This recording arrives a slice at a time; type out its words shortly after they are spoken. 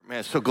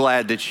So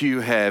glad that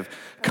you have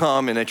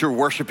come and that you're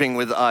worshiping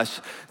with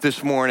us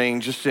this morning.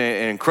 Just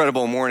an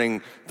incredible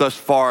morning thus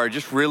far,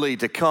 just really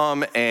to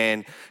come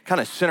and kind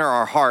of center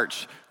our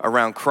hearts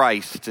around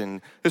Christ.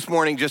 And this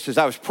morning, just as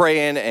I was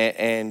praying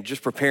and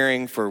just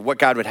preparing for what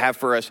God would have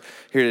for us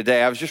here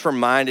today, I was just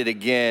reminded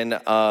again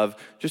of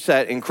just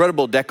that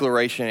incredible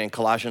declaration in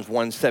Colossians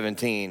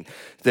 1:17,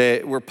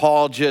 that where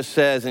Paul just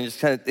says, and just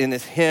kind of in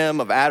this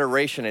hymn of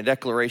adoration and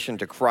declaration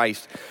to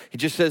Christ, he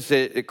just says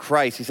that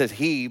Christ, he says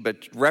he,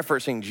 but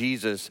referencing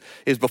Jesus,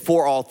 is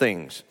before all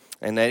things,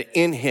 and that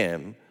in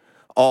him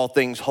all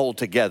things hold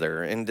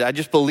together. And I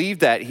just believe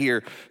that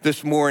here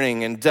this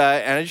morning. And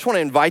I just want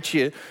to invite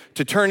you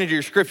to turn into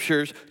your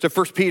scriptures to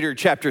 1 Peter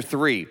chapter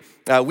 3.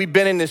 We've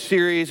been in this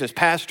series as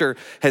Pastor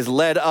has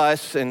led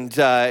us, and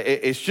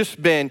it's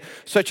just been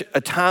such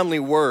a timely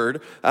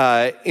word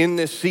in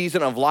this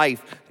season of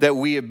life that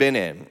we have been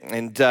in.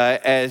 And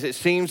as it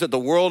seems that the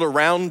world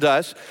around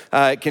us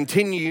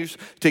continues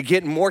to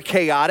get more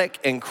chaotic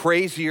and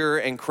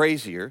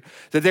crazier,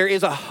 that there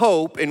is a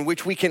hope in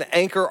which we can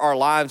anchor our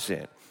lives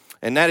in.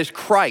 And that is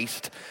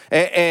Christ,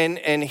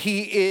 and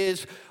he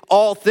is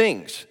all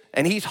things,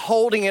 and he's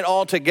holding it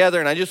all together.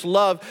 And I just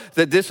love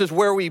that this is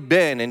where we've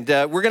been, and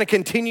we're going to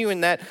continue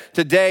in that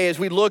today as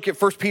we look at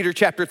 1 Peter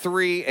chapter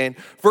 3 and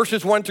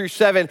verses 1 through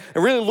 7,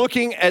 and really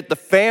looking at the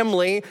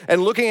family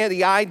and looking at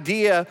the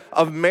idea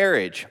of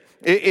marriage.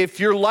 If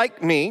you're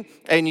like me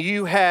and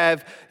you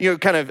have,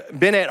 kind of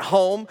been at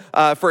home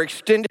for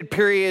extended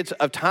periods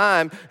of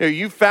time,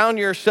 you found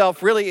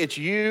yourself, really it's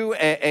you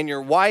and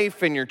your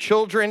wife and your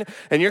children,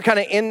 and you're kind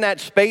of in that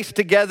space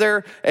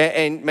together,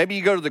 and maybe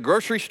you go to the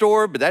grocery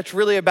store, but that's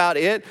really about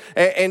it.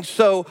 And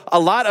so a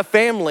lot of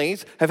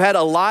families have had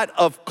a lot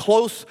of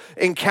close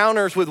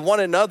encounters with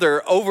one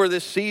another over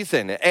this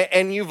season,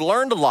 and you've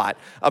learned a lot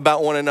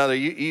about one another.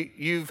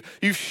 You've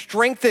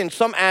strengthened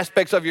some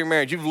aspects of your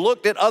marriage. You've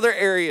looked at other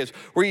areas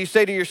where you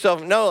say to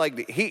yourself, no,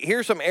 like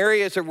here's some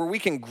areas where we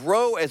can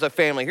grow as a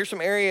family. Here's some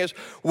areas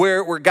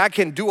where God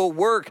can do a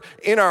work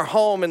in our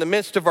home, in the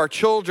midst of our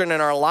children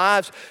and our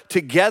lives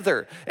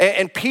together.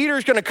 And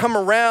Peter's going to come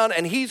around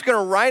and he's going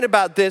to write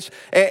about this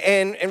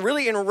and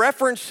really in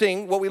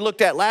referencing what we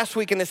looked at last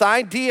week, and this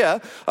idea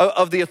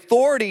of the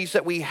authorities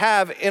that we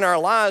have in our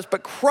lives,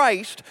 but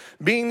Christ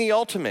being the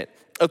ultimate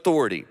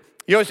authority.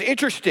 It's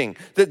interesting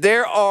that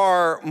there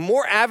are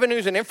more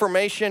avenues and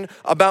information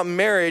about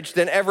marriage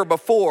than ever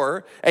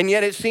before, and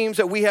yet it seems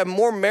that we have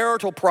more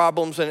marital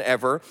problems than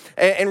ever.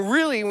 And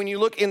really, when you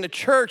look in the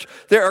church,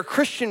 there are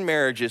Christian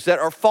marriages that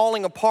are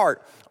falling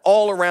apart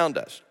all around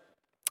us.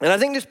 And I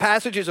think this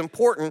passage is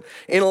important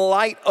in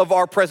light of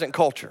our present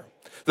culture.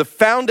 The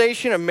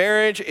foundation of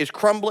marriage is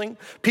crumbling.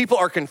 People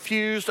are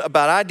confused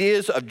about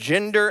ideas of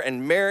gender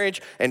and marriage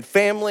and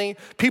family.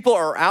 People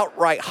are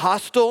outright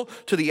hostile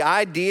to the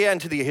idea and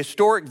to the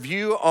historic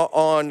view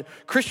on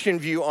Christian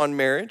view on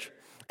marriage.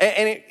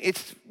 And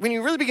it's when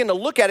you really begin to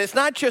look at it, it's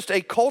not just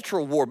a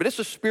cultural war, but it's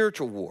a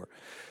spiritual war.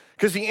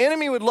 Because the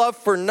enemy would love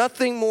for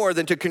nothing more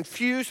than to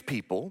confuse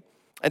people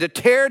and to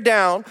tear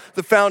down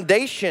the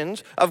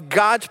foundations of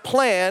God's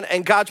plan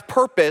and God's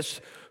purpose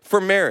for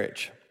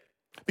marriage.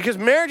 Because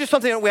marriage is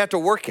something that we have to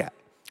work at.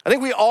 I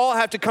think we all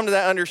have to come to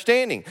that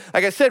understanding.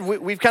 Like I said,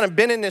 we've kind of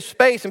been in this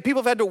space, and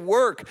people have had to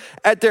work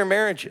at their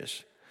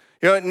marriages.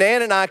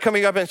 Nan and I,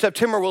 coming up in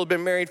September, will have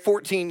been married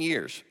 14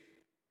 years.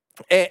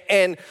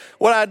 And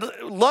what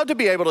I'd love to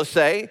be able to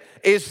say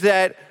is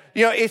that,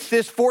 it's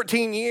this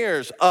 14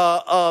 years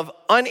of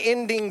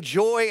unending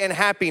joy and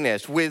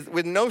happiness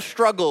with no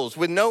struggles,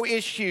 with no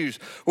issues,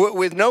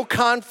 with no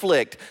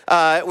conflict,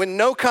 with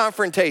no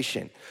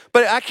confrontation.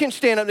 But I can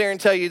stand up there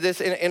and tell you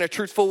this in a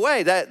truthful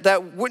way.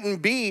 That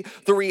wouldn't be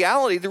the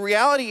reality. The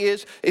reality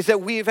is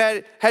that we've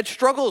had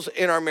struggles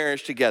in our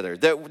marriage together,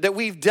 that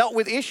we've dealt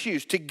with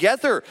issues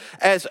together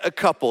as a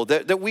couple,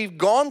 that we've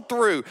gone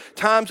through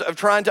times of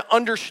trying to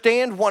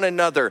understand one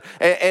another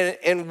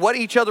and what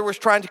each other was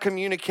trying to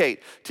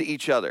communicate to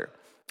each other.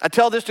 I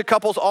tell this to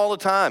couples all the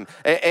time,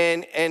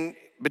 and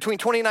between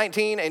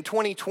 2019 and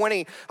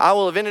 2020, I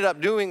will have ended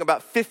up doing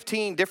about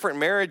 15 different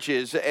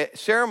marriages,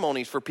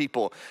 ceremonies for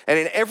people. And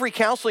in every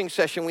counseling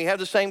session, we have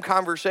the same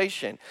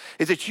conversation,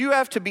 is that you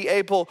have to be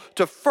able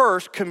to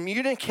first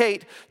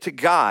communicate to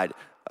God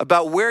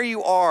about where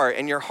you are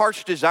and your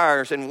heart's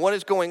desires and what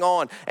is going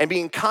on, and be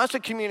in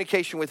constant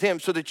communication with him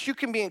so that you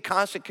can be in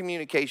constant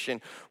communication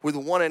with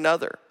one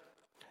another.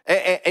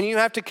 And you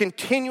have to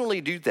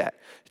continually do that.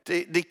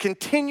 The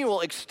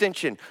continual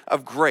extension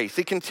of grace,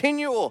 the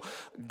continual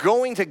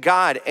going to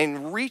God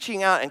and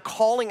reaching out and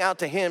calling out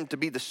to him to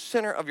be the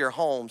center of your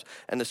homes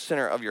and the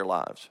center of your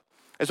lives.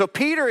 And so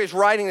Peter is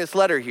writing this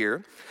letter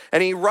here,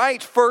 and he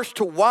writes first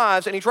to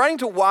wives, and he's writing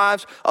to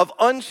wives of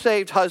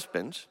unsaved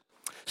husbands,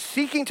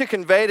 seeking to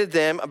convey to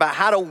them about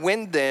how to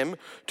win them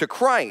to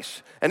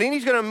Christ. And then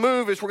he's going to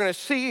move, as we're going to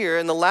see here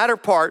in the latter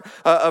part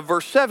of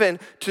verse 7,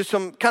 to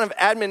some kind of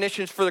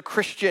admonitions for the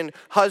Christian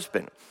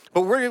husband.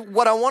 But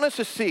what I want us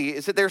to see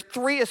is that there's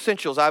three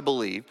essentials, I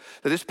believe,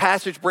 that this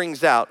passage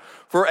brings out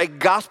for a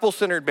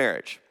gospel-centered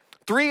marriage.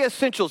 Three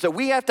essentials that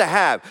we have to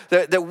have,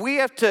 that we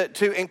have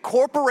to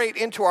incorporate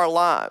into our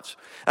lives.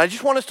 And I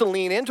just want us to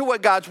lean into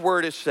what God's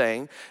word is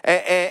saying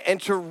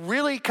and to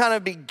really kind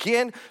of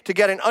begin to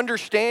get an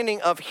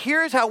understanding of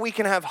here's how we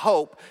can have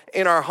hope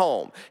in our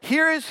home.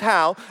 Here is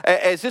how,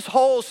 as this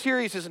whole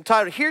series is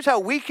entitled, here's how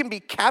we can be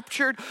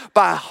captured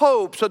by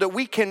hope so that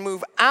we can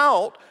move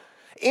out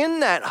in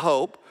that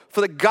hope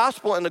for the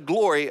gospel and the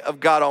glory of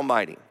God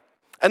Almighty.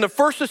 And the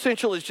first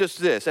essential is just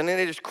this, and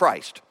it is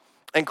Christ.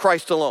 And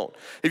Christ alone.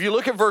 If you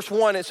look at verse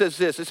 1, it says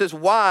this. It says,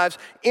 wives,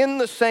 in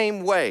the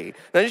same way.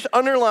 Now just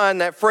underline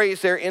that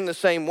phrase there, in the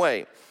same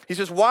way. He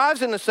says,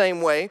 wives, in the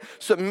same way,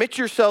 submit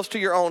yourselves to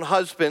your own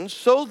husbands,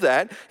 so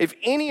that if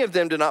any of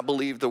them do not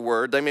believe the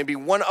word, they may be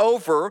won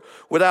over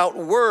without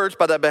words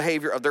by the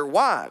behavior of their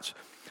wives.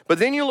 But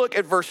then you look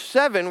at verse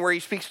 7 where he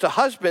speaks to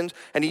husbands,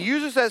 and he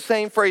uses that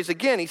same phrase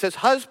again. He says,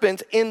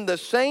 husbands, in the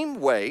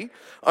same way,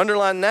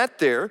 underline that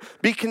there,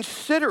 be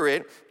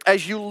considerate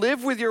as you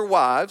live with your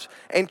wives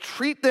and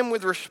treat them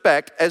with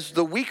respect as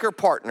the weaker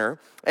partner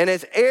and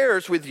as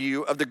heirs with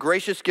you of the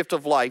gracious gift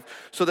of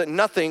life, so that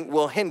nothing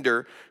will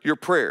hinder your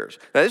prayers.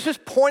 Now this is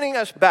pointing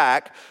us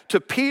back to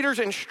Peter's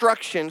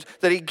instructions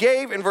that he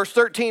gave in verse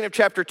 13 of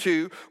chapter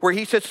 2, where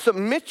he says,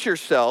 submit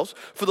yourselves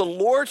for the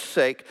Lord's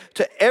sake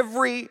to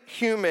every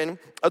human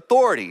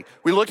authority.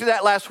 We looked at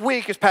that last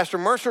week as Pastor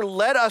Mercer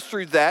led us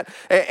through that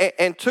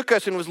and took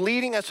us and was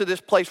leading us to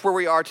this place where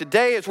we are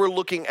today as we're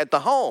looking at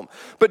the home.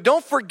 But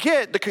don't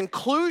forget the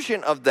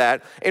conclusion of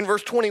that in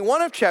verse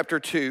 21 of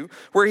chapter 2,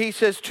 where he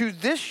says, to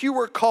this you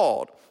were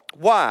called.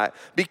 Why?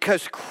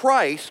 Because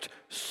Christ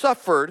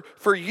suffered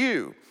for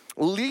you,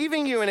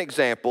 leaving you an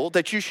example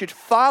that you should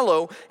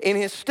follow in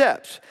his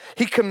steps.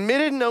 He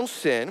committed no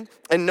sin,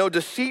 and no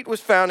deceit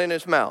was found in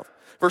his mouth.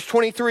 Verse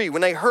 23,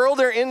 when they hurled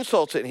their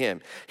insults at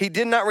him, he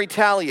did not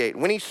retaliate.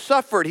 When he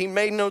suffered, he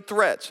made no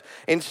threats.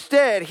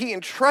 Instead, he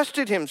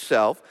entrusted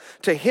himself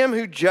to him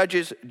who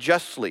judges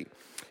justly.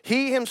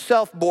 He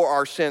himself bore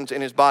our sins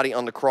in his body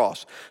on the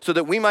cross, so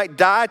that we might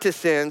die to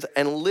sins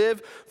and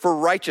live for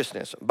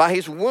righteousness. By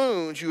his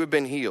wounds you have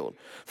been healed.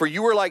 For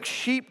you were like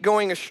sheep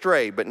going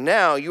astray, but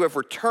now you have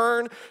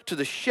returned to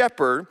the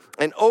shepherd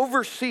and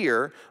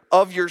overseer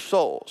of your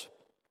souls.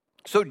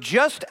 So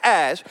just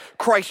as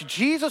Christ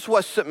Jesus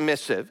was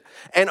submissive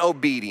and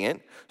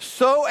obedient,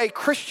 so a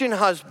Christian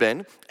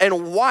husband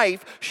and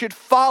wife should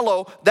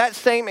follow that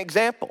same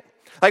example.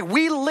 Like,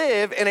 we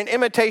live in an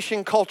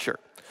imitation culture.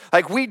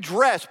 Like, we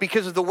dress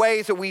because of the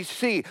ways that we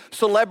see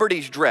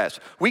celebrities dress.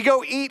 We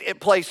go eat at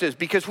places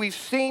because we've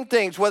seen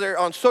things, whether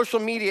on social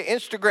media,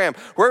 Instagram,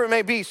 wherever it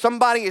may be,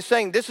 somebody is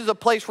saying this is a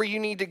place where you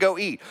need to go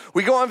eat.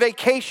 We go on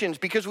vacations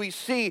because we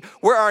see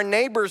where our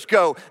neighbors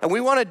go, and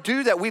we want to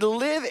do that. We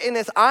live in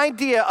this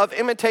idea of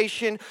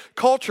imitation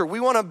culture.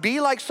 We want to be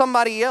like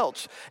somebody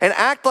else and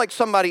act like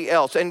somebody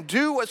else and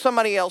do what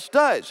somebody else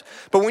does.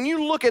 But when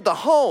you look at the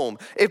home,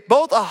 if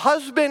both a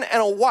husband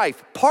and a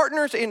wife,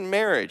 partners in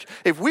marriage,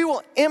 if we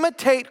will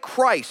imitate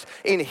Christ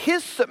in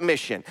his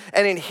submission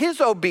and in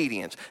his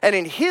obedience and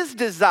in his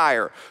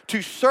desire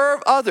to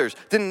serve others,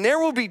 then there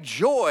will be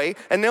joy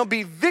and there'll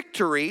be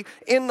victory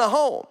in the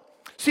home.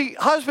 See,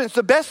 husbands,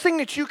 the best thing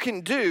that you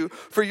can do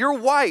for your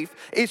wife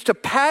is to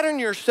pattern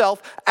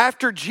yourself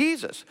after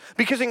Jesus.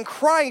 Because in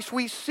Christ,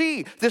 we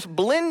see this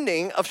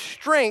blending of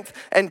strength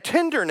and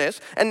tenderness,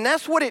 and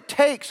that's what it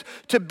takes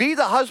to be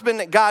the husband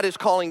that God is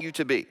calling you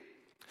to be.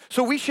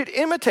 So we should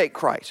imitate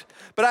Christ.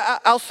 But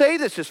I'll say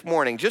this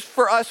morning, just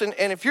for us, and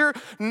if you're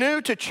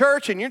new to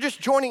church and you're just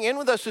joining in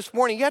with us this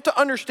morning, you have to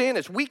understand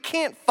this. We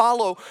can't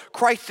follow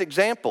Christ's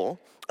example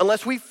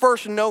unless we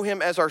first know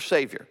him as our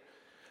Savior,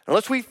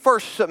 unless we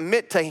first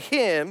submit to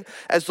him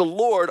as the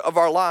Lord of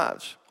our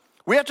lives.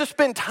 We have to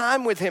spend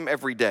time with him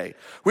every day.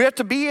 We have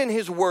to be in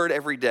his word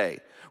every day.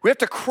 We have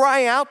to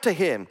cry out to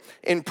him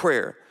in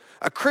prayer.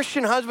 A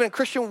Christian husband and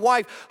Christian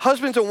wife,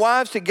 husbands and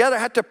wives together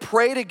have to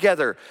pray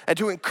together and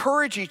to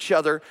encourage each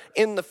other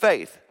in the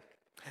faith.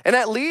 And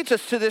that leads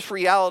us to this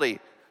reality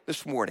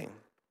this morning.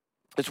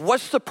 It's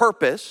what's the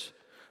purpose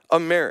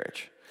of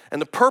marriage?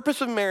 And the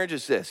purpose of marriage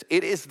is this.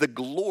 It is the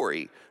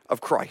glory of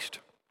Christ.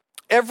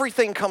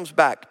 Everything comes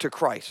back to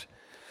Christ.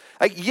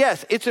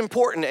 Yes, it's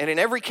important, and in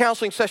every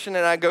counseling session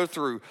that I go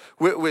through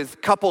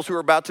with couples who are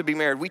about to be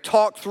married, we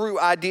talk through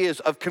ideas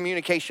of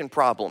communication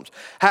problems,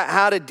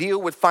 how to deal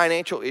with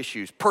financial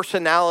issues,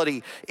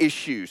 personality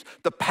issues,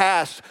 the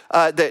past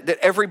that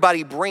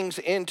everybody brings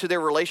into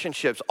their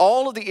relationships,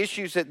 all of the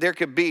issues that there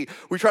could be.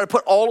 We try to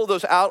put all of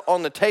those out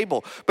on the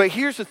table. But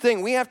here's the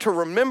thing, we have to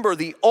remember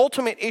the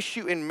ultimate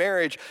issue in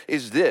marriage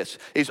is this,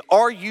 is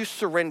are you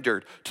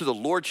surrendered to the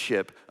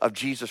lordship of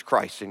Jesus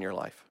Christ in your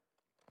life?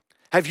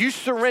 Have you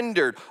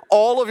surrendered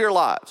all of your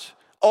lives,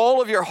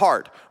 all of your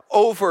heart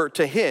over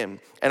to him?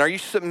 And are you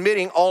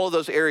submitting all of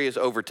those areas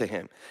over to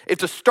him? If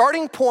the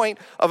starting point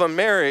of a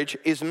marriage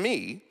is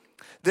me,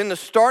 then the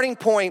starting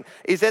point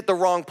is at the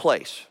wrong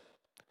place.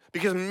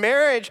 Because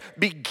marriage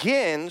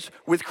begins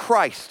with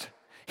Christ.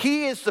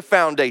 He is the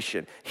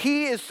foundation.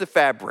 He is the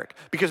fabric.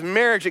 Because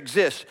marriage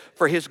exists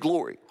for his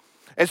glory.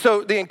 And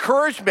so the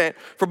encouragement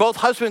for both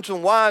husbands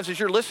and wives as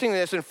you're listening to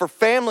this, and for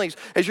families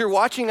as you're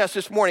watching us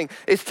this morning,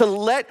 is to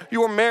let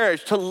your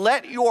marriage, to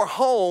let your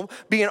home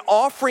be an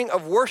offering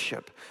of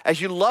worship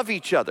as you love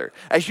each other,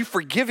 as you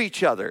forgive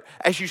each other,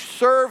 as you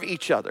serve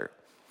each other,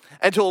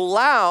 and to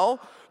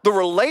allow the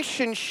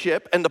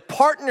relationship and the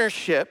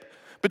partnership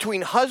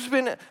between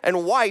husband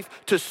and wife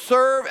to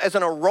serve as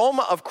an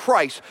aroma of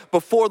Christ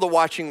before the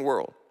watching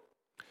world.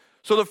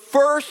 So the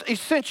first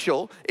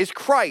essential is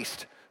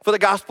Christ for the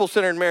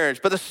gospel-centered marriage.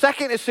 But the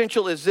second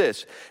essential is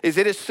this, is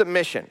it is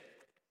submission.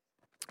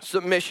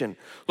 Submission.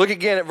 Look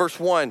again at verse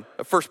 1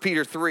 of 1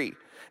 Peter 3.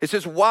 It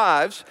says,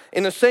 wives,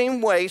 in the same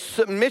way,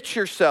 submit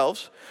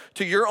yourselves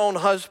to your own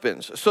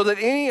husbands, so that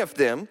any of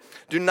them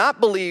do not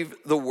believe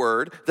the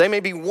word, they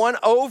may be won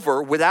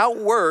over without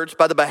words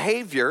by the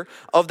behavior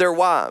of their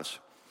wives,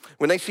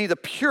 when they see the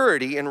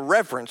purity and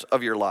reverence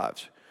of your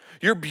lives.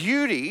 Your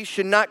beauty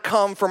should not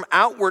come from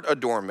outward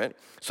adornment,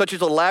 such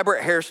as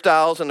elaborate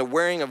hairstyles and the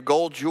wearing of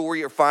gold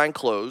jewelry or fine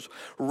clothes.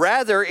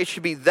 Rather, it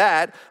should be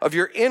that of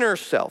your inner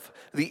self,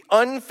 the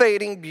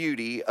unfading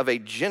beauty of a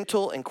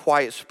gentle and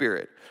quiet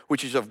spirit,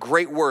 which is of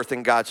great worth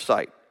in God's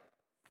sight.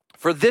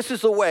 For this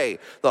is the way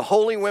the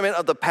holy women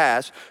of the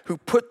past who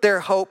put their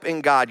hope in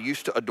God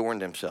used to adorn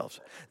themselves.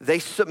 They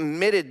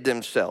submitted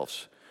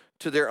themselves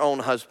to their own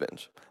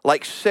husbands,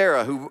 like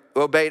Sarah, who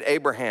obeyed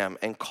Abraham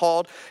and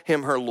called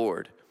him her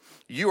Lord.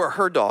 You are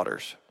her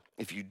daughters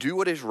if you do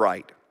what is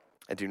right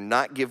and do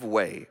not give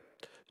way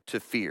to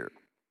fear.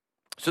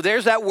 So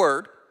there's that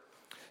word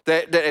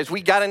that as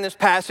we got in this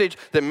passage,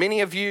 that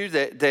many of you,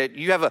 that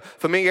you have a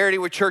familiarity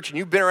with church and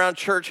you've been around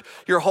church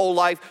your whole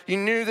life, you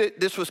knew that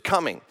this was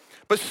coming.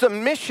 But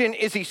submission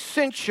is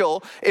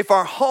essential if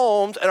our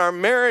homes and our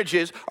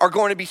marriages are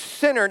going to be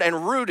centered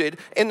and rooted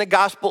in the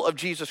gospel of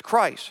Jesus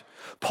Christ.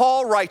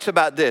 Paul writes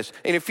about this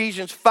in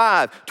Ephesians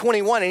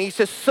 5:21, and he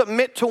says,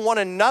 submit to one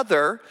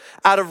another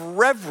out of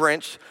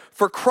reverence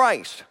for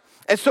Christ.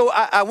 And so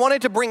I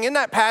wanted to bring in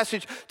that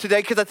passage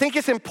today because I think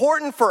it's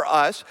important for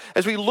us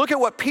as we look at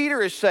what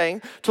Peter is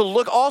saying to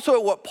look also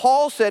at what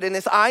Paul said in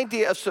this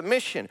idea of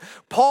submission.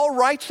 Paul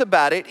writes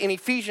about it in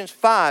Ephesians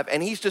 5,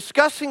 and he's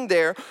discussing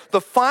there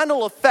the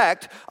final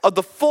effect of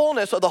the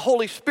fullness of the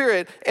Holy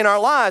Spirit in our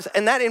lives,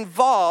 and that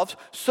involves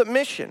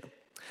submission.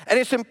 And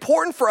it's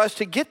important for us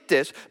to get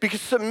this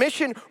because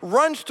submission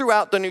runs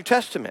throughout the New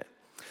Testament.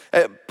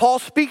 Paul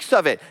speaks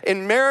of it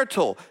in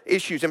marital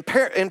issues, in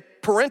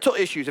parental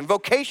issues, in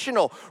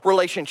vocational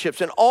relationships,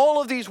 in all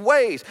of these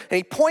ways. And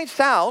he points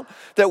out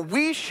that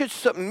we should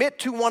submit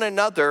to one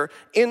another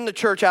in the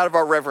church out of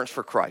our reverence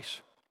for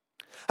Christ.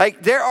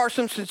 Like, there are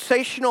some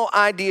sensational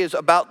ideas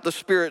about the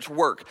Spirit's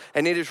work,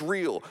 and it is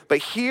real. But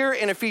here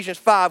in Ephesians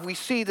 5, we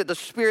see that the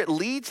Spirit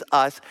leads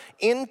us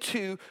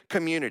into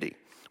community,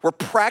 where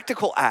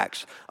practical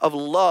acts of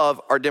love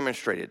are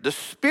demonstrated. The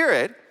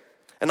Spirit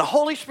and the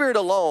Holy Spirit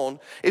alone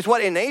is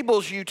what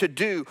enables you to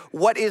do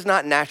what is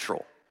not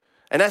natural.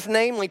 And that's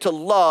namely to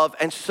love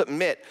and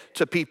submit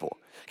to people.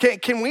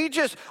 Can we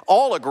just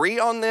all agree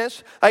on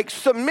this? Like,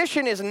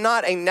 submission is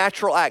not a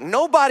natural act.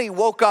 Nobody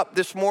woke up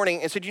this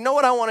morning and said, you know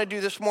what I want to do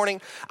this morning?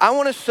 I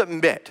want to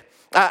submit.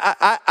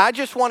 I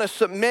just want to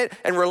submit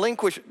and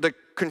relinquish the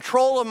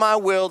control of my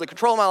will, the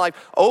control of my life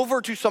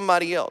over to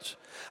somebody else.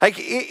 Like,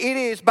 it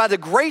is by the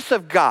grace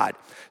of God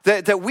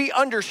that we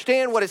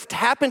understand what has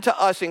happened to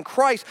us in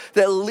Christ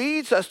that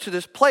leads us to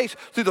this place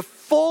through the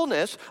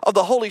fullness of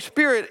the Holy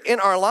Spirit in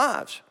our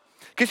lives.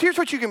 Because here's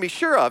what you can be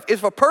sure of.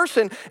 If a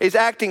person is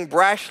acting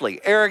brashly,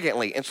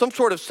 arrogantly, in some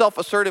sort of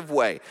self-assertive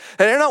way,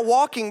 and they're not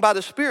walking by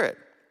the Spirit.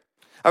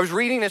 I was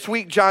reading this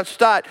week, John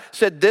Stott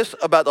said this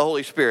about the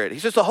Holy Spirit. He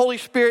says the Holy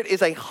Spirit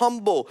is a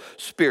humble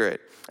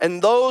spirit,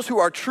 and those who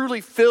are truly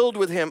filled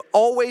with him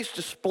always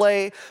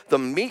display the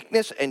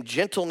meekness and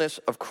gentleness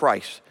of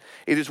Christ.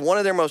 It is one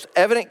of their most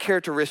evident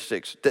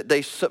characteristics that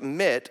they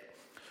submit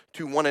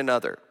to one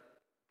another.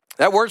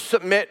 That word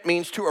submit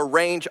means to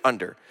arrange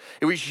under.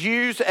 It was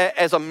used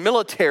as a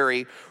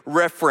military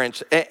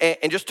reference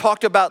and just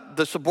talked about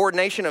the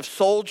subordination of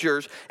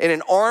soldiers in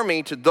an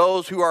army to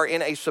those who are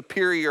in a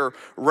superior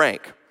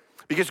rank.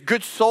 Because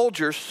good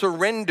soldiers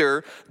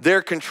surrender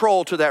their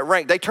control to that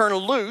rank. They turn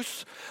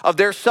loose of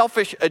their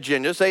selfish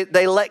agendas.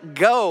 They let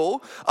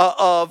go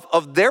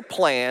of their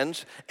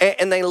plans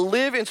and they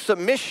live in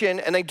submission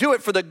and they do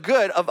it for the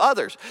good of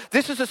others.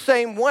 This is the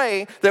same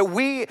way that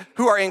we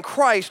who are in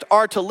Christ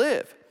are to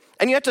live.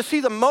 And you have to see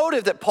the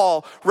motive that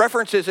Paul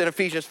references in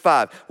Ephesians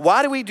 5.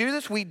 Why do we do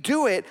this? We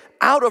do it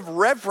out of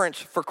reverence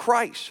for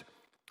Christ.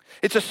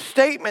 It's a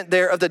statement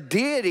there of the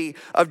deity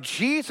of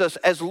Jesus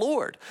as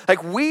Lord.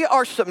 Like, we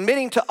are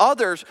submitting to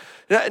others,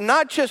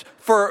 not just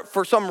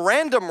for some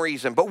random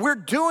reason, but we're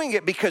doing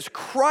it because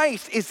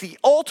Christ is the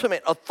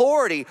ultimate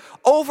authority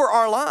over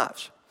our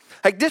lives.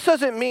 Like, this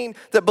doesn't mean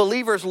that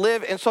believers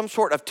live in some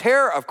sort of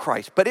terror of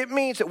Christ, but it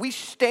means that we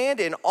stand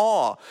in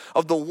awe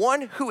of the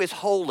one who is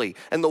holy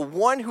and the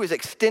one who has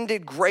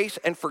extended grace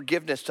and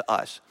forgiveness to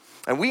us.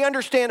 And we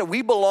understand that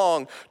we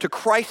belong to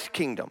Christ's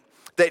kingdom,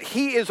 that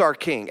he is our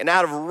king. And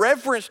out of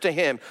reverence to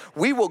him,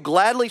 we will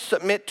gladly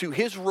submit to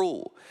his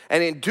rule.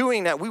 And in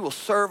doing that, we will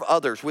serve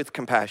others with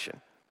compassion.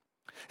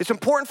 It's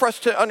important for us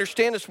to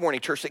understand this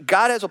morning, church, that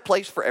God has a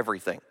place for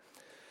everything.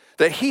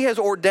 That he has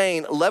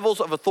ordained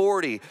levels of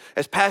authority.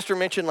 As Pastor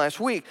mentioned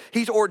last week,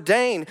 he's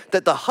ordained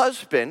that the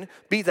husband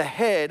be the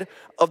head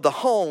of the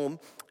home,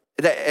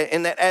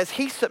 and that as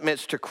he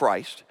submits to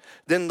Christ,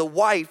 then the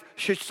wife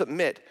should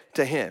submit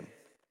to him.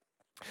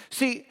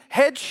 See,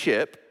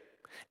 headship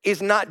is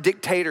not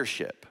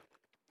dictatorship,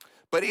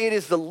 but it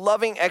is the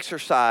loving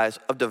exercise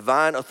of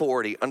divine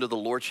authority under the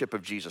lordship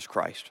of Jesus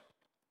Christ.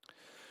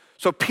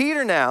 So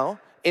Peter now,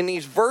 in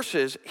these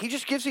verses, he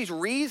just gives these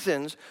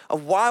reasons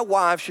of why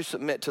wives should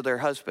submit to their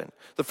husband.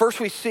 The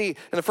first we see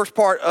in the first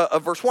part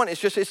of verse 1,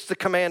 it's the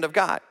command of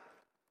God.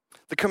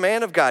 The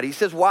command of God. He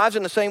says, wives,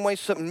 in the same way,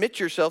 submit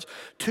yourselves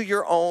to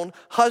your own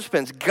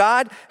husbands.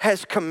 God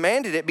has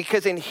commanded it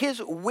because in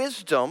his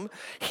wisdom,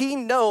 he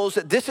knows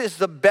that this is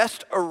the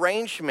best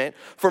arrangement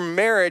for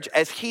marriage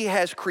as he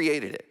has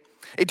created it.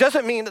 It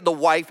doesn't mean that the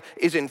wife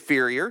is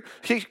inferior.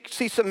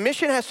 See,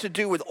 submission has to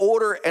do with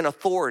order and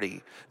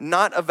authority,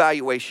 not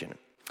evaluation.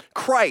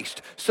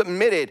 Christ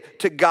submitted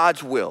to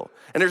God's will.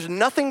 And there's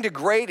nothing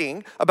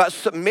degrading about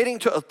submitting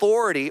to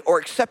authority or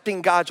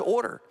accepting God's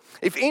order.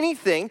 If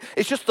anything,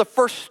 it's just the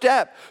first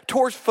step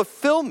towards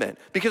fulfillment,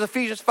 because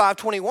Ephesians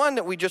 5:21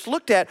 that we just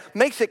looked at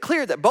makes it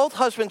clear that both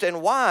husbands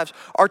and wives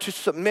are to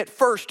submit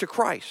first to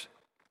Christ.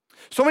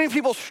 So many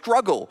people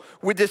struggle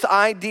with this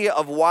idea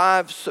of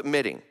wives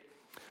submitting,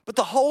 but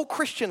the whole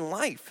Christian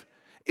life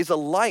is a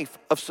life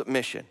of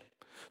submission.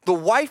 The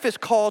wife is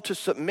called to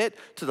submit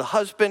to the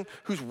husband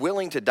who's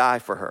willing to die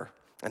for her.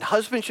 And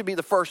husbands should be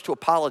the first to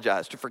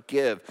apologize, to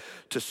forgive,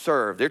 to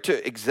serve. They're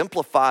to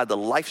exemplify the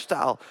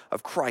lifestyle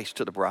of Christ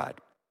to the bride.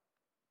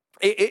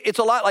 It's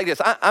a lot like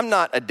this. I'm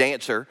not a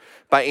dancer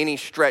by any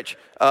stretch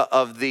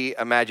of the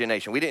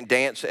imagination. We didn't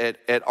dance at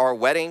our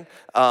wedding,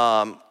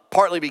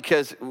 partly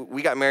because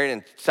we got married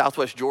in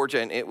Southwest Georgia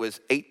and it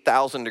was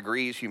 8,000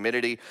 degrees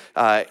humidity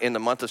in the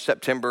month of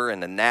September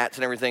and the gnats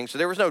and everything. So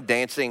there was no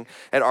dancing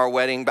at our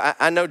wedding. But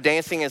I know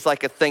dancing is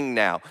like a thing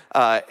now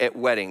at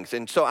weddings.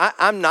 And so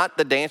I'm not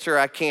the dancer.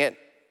 I can't,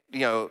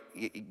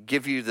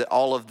 give you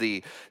all of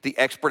the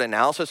expert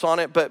analysis on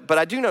it. But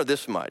I do know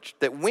this much,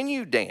 that when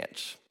you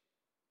dance,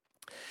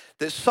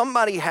 that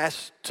somebody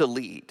has to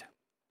lead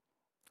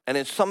and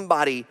then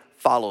somebody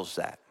follows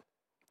that.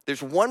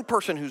 There's one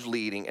person who's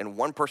leading and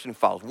one person who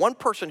follows. One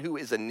person who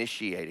is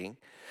initiating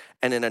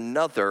and then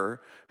another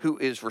who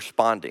is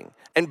responding.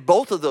 And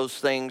both of those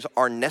things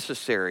are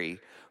necessary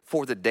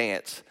for the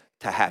dance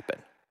to happen.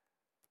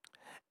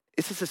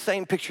 This is the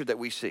same picture that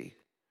we see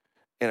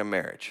in a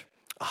marriage.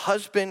 A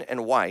husband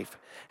and wife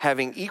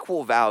having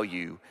equal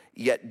value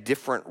yet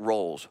different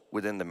roles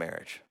within the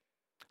marriage.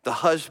 The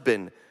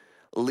husband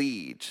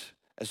leads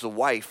as the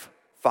wife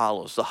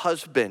follows. The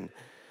husband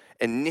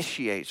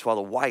initiates while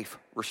the wife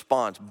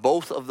responds.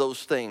 Both of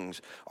those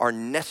things are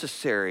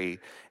necessary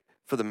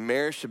for the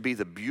marriage to be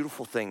the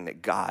beautiful thing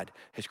that God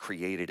has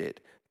created it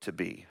to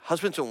be.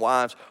 Husbands and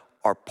wives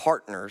are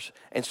partners,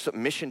 and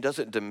submission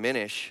doesn't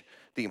diminish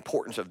the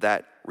importance of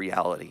that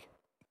reality.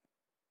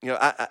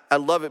 I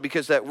love it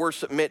because that word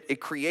submit, it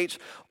creates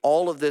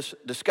all of this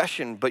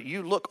discussion, but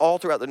you look all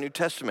throughout the New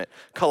Testament.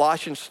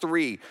 Colossians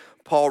 3,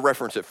 Paul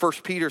referenced it. 1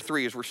 Peter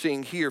 3, as we're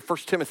seeing here. 1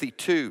 Timothy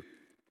 2.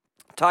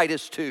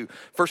 Titus 2,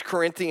 1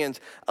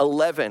 Corinthians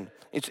 11,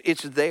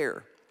 it's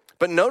there.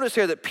 But notice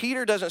here that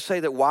Peter doesn't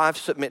say that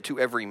wives submit to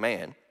every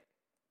man.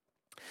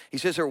 He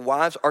says their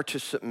wives are to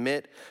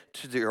submit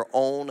to their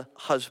own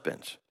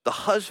husbands. The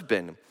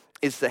husband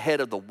is the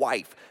head of the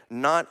wife,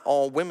 not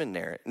all women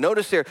there.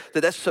 Notice there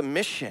that that's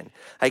submission.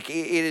 Like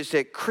it is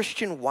that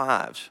Christian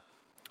wives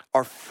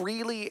are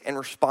freely and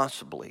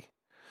responsibly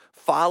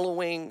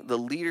following the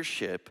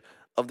leadership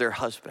of their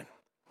husband.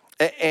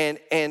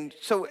 And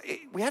so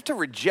we have to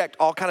reject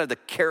all kind of the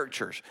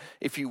caricatures,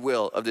 if you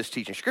will, of this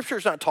teaching. Scripture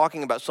is not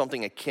talking about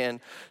something akin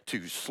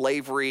to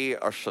slavery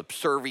or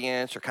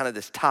subservience or kind of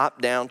this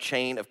top-down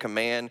chain of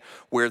command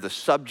where the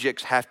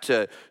subjects have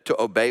to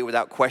obey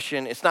without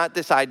question. It's not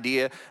this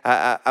idea.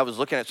 I was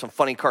looking at some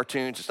funny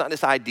cartoons. It's not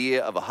this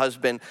idea of a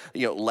husband,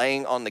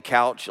 laying on the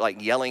couch,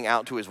 like yelling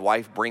out to his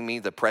wife, "Bring me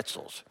the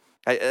pretzels."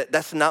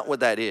 That's not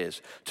what that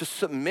is. To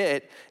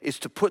submit is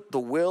to put the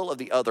will of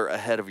the other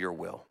ahead of your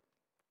will.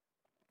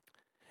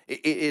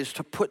 It is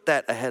to put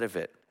that ahead of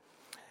it.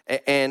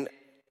 And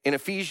in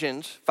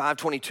Ephesians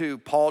 5:22,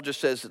 Paul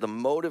just says that the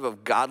motive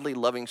of godly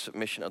loving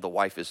submission of the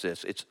wife is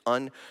this. It's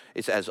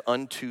as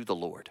unto the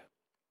Lord.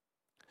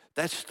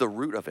 That's the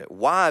root of it.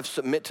 Wives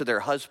submit to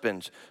their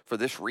husbands for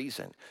this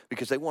reason,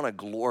 because they want to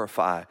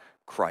glorify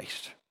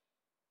Christ.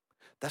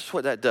 That's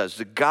what that does.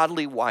 The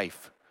godly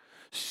wife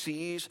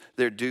sees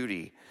their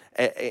duty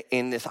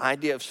in this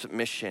idea of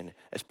submission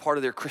as part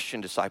of their Christian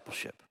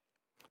discipleship.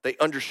 They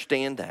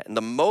understand that. And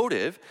the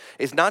motive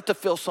is not to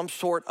fill some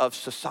sort of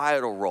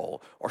societal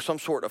role or some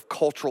sort of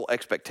cultural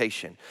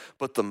expectation,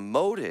 but the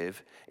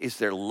motive is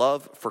their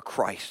love for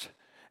Christ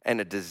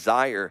and a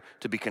desire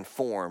to be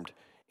conformed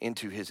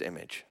into his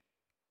image.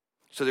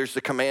 So there's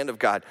the command of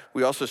God.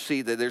 We also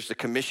see that there's the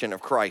commission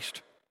of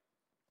Christ.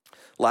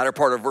 Latter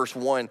part of verse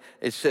 1,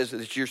 it says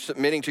that you're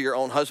submitting to your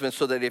own husbands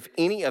so that if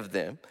any of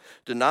them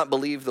do not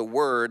believe the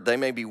word, they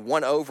may be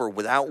won over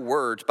without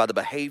words by the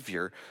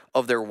behavior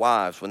of their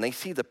wives when they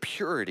see the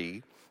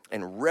purity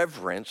and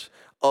reverence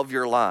of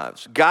your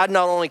lives. God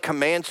not only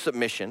commands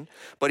submission,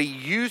 but he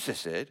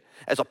uses it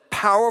as a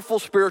powerful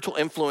spiritual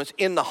influence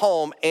in the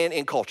home and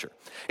in culture.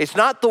 It's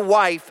not the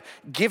wife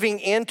giving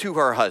in to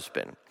her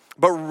husband,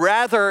 but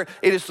rather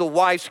it is the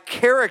wife's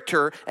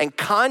character and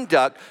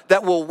conduct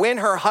that will win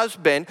her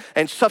husband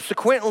and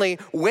subsequently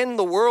win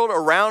the world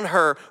around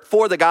her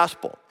for the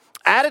gospel.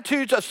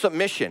 Attitudes of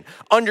submission,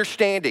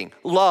 understanding,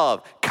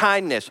 love,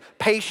 kindness,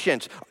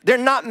 patience, they're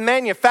not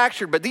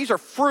manufactured, but these are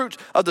fruits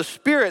of the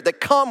Spirit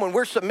that come when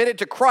we're submitted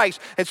to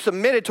Christ and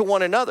submitted to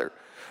one another.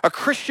 A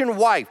Christian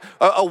wife,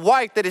 a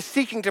wife that is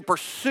seeking to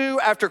pursue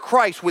after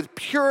Christ with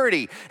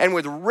purity and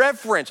with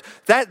reverence,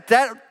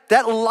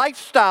 that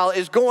lifestyle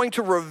is going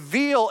to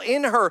reveal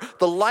in her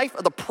the life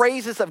of the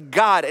praises of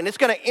God, and it's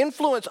going to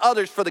influence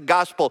others for the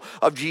gospel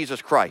of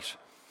Jesus Christ.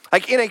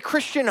 Like in a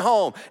Christian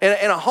home, in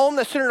a home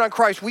that's centered on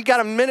Christ, we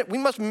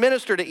must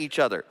minister to each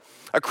other.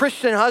 A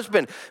Christian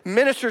husband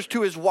ministers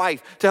to his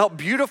wife to help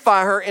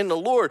beautify her in the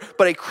Lord,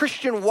 but a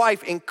Christian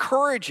wife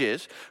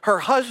encourages her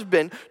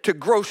husband to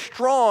grow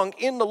strong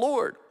in the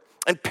Lord.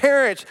 And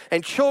parents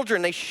and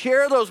children, they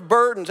share those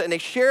burdens and they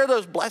share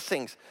those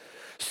blessings,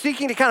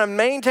 seeking to kind of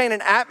maintain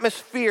an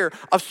atmosphere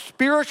of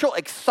spiritual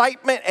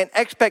excitement and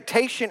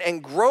expectation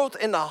and growth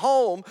in the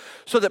home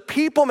so that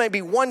people may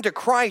be won to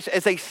Christ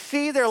as they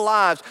see their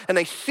lives and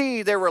they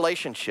see their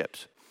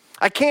relationships.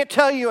 I can't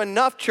tell you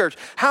enough, church,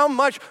 how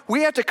much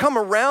we have to come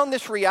around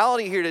this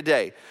reality here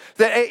today.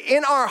 That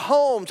in our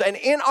homes and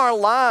in our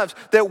lives,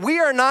 that we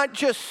are not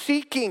just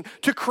seeking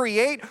to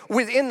create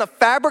within the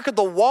fabric of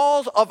the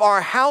walls of our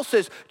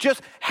houses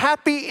just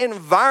happy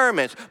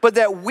environments, but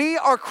that we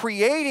are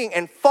creating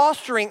and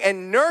fostering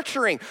and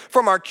nurturing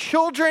from our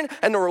children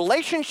and the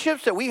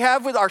relationships that we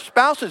have with our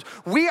spouses.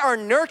 We are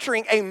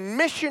nurturing a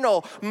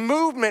missional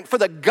movement for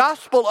the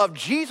gospel of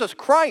Jesus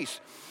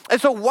Christ. And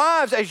so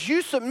wives, as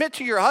you submit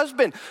to your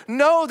husband,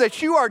 know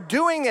that you are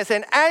doing this.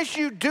 And as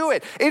you do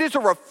it, it is a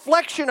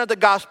reflection of the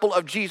gospel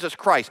of Jesus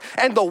Christ.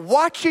 And the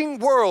watching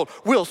world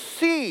will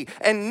see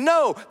and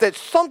know that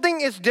something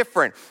is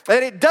different,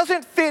 that it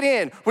doesn't fit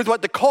in with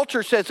what the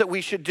culture says that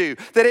we should do,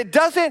 that it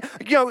doesn't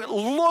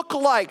look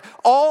like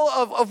all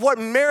of what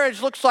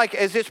marriage looks like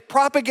as it's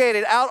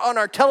propagated out on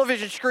our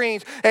television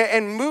screens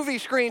and movie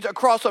screens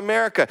across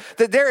America,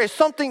 that there is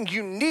something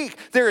unique,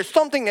 there is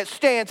something that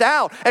stands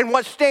out. And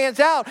what stands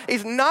out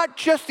is not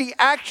just the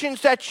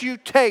actions that you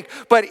take,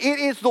 but it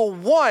is the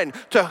one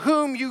to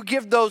whom you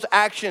give those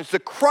actions, the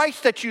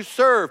Christ that you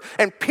serve.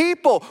 And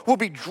people will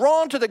be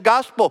drawn to the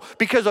gospel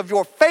because of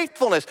your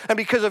faithfulness and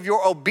because of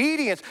your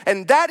obedience.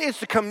 And that is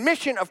the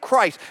commission of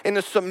Christ in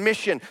the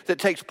submission that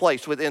takes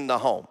place within the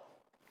home.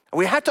 And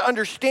we have to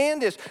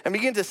understand this and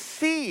begin to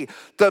see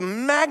the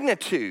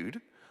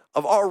magnitude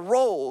of our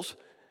roles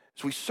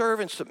as we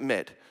serve and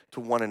submit to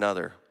one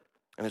another.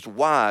 And as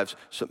wives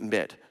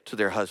submit to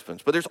their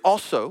husbands. But there's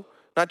also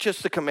not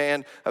just the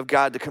command of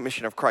God, the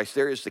commission of Christ.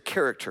 There is the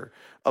character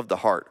of the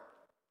heart.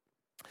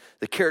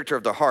 The character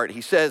of the heart.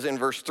 He says in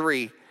verse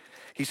 3,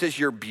 he says,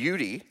 your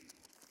beauty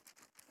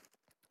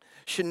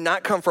should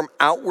not come from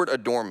outward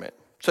adornment,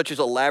 such as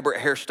elaborate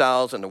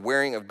hairstyles and the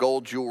wearing of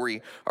gold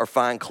jewelry or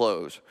fine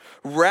clothes.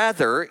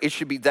 Rather, it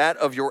should be that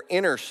of your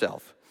inner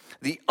self,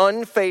 the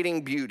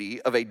unfading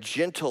beauty of a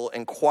gentle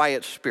and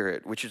quiet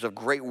spirit, which is of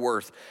great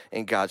worth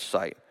in God's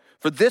sight.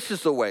 For this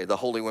is the way the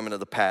holy women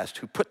of the past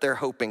who put their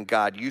hope in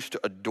God used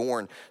to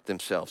adorn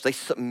themselves. They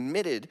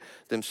submitted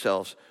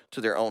themselves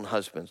to their own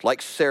husbands,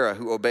 like Sarah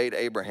who obeyed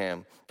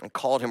Abraham and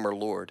called him her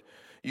Lord.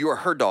 You are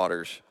her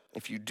daughters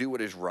if you do what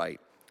is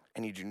right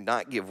and you do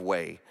not give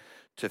way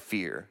to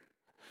fear.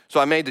 So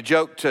I made the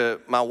joke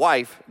to my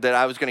wife that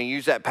I was going to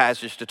use that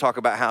passage to talk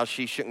about how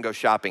she shouldn't go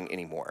shopping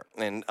anymore.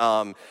 And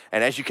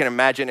as you can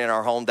imagine in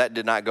our home, that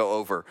did not go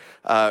over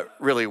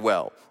really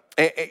well.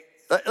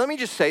 Let me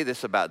just say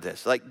this about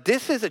this. Like,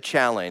 this is a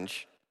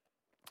challenge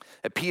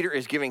that Peter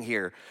is giving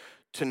here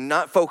to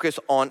not focus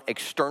on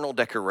external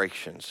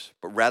decorations,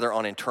 but rather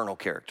on internal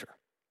character.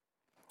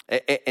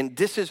 And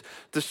this is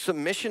the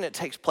submission that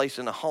takes place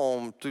in the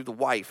home through the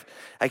wife.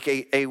 Like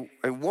a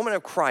woman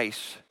of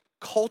Christ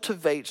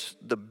cultivates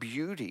the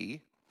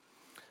beauty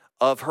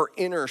of her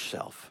inner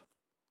self.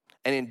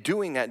 And in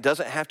doing that,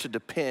 doesn't have to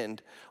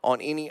depend on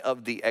any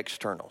of the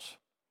externals.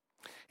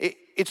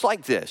 It's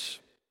like this.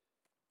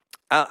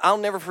 I'll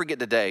never forget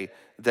the day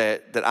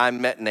that I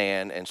met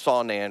Nan and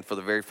saw Nan for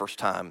the very first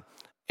time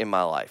in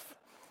my life.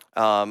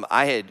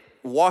 I had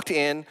walked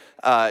in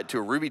to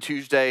a Ruby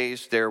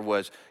Tuesdays. There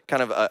was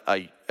kind of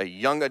a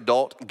young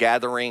adult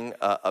gathering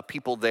of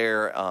people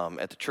there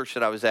at the church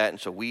that I was at. And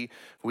so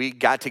we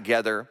got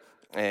together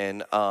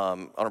and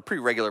on a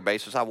pretty regular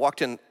basis. I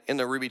walked in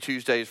the Ruby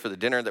Tuesdays for the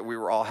dinner that we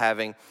were all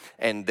having,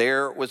 and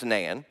there was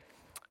Nan,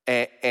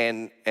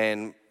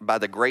 and by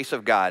the grace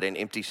of God, an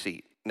empty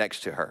seat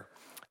next to her.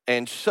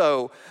 And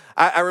so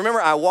I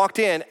remember I walked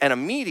in and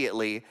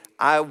immediately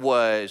I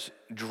was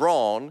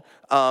drawn,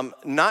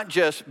 not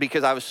just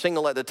because I was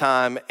single at the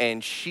time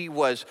and she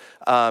was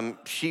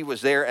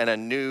there and a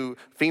new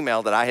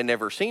female that I had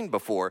never seen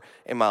before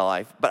in my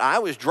life, but I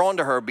was drawn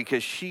to her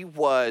because she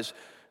was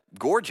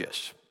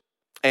gorgeous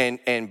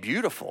and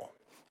beautiful.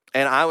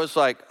 And I was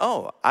like,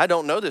 oh, I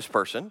don't know this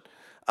person.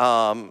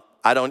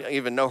 I don't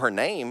even know her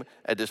name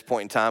at this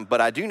point in time, but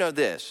I do know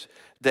this,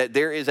 that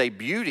there is a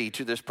beauty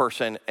to this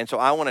person, and so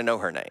I want to know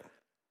her name.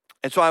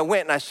 And so I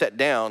went and I sat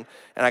down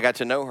and I got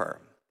to know her.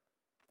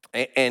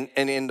 And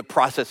in the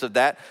process of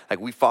that, like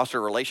we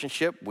fostered a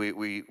relationship,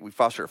 we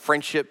fostered a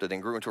friendship that then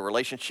grew into a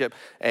relationship,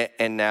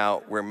 and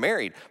now we're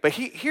married. But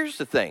here's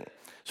the thing.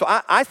 So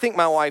I think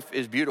my wife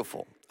is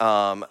beautiful.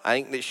 I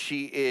think that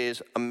she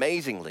is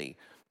amazingly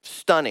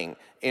stunning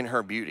in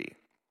her beauty.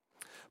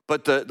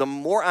 But the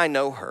more I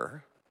know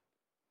her,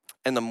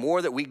 and the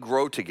more that we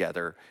grow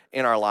together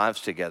in our lives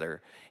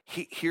together,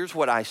 here's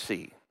what I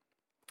see.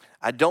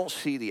 I don't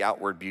see the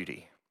outward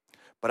beauty,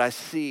 but I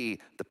see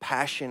the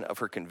passion of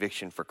her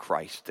conviction for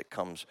Christ that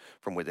comes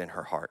from within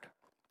her heart.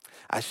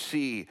 I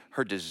see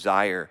her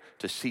desire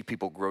to see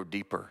people grow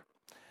deeper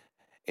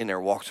in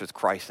their walks with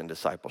Christ and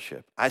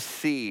discipleship. I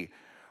see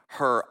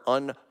her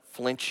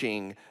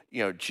unflinching,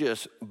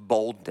 just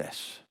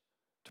boldness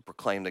to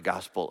proclaim the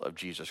gospel of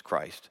Jesus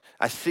Christ.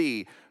 I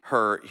see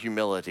her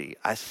humility.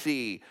 I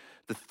see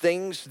the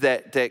things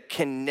that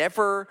can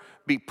never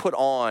be put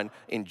on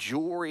in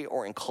jewelry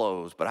or in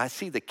clothes, but I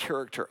see the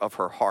character of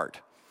her heart.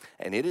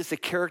 And it is the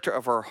character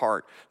of her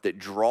heart that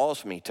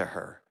draws me to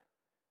her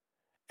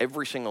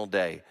every single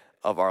day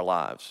of our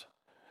lives.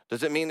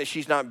 Does it mean that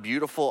she's not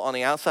beautiful on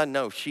the outside?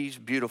 No, she's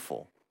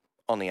beautiful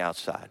on the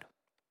outside.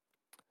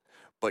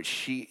 But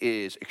she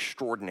is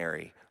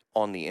extraordinary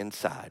on the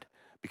inside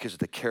because of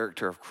the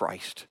character of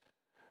Christ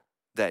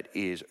that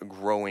is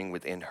growing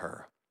within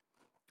her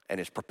and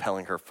is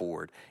propelling her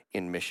forward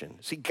in mission.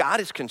 See, God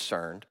is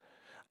concerned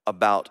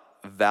about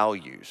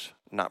values,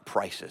 not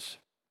prices.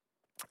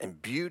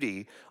 And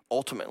beauty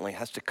ultimately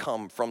has to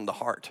come from the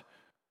heart.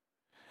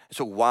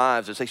 So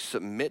wives, as they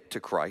submit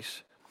to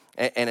Christ,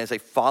 and as they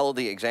follow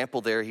the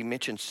example there, he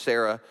mentioned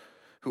Sarah,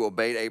 who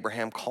obeyed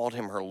Abraham, called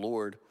him her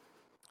Lord,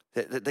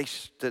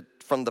 that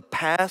from the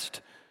past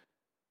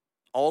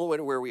all the way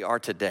to where we are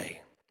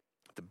today,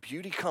 the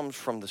beauty comes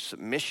from the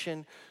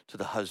submission to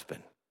the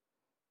husband,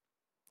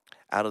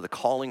 out of the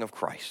calling of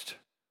Christ,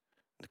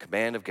 the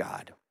command of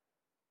God,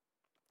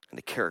 and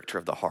the character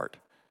of the heart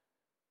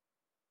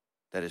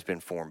that has been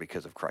formed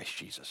because of Christ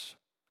Jesus.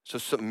 So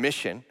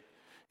submission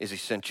is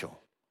essential.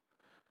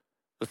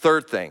 The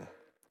third thing,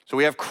 so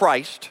we have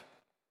Christ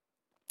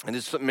and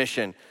his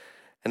submission,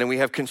 and then we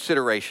have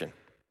consideration.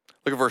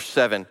 Look at verse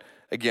 7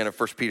 again of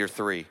 1 Peter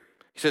 3.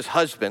 He says,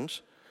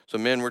 husbands, so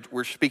men,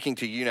 we're speaking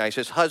to you now. He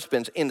says,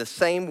 husbands, in the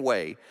same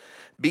way,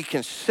 be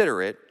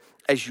considerate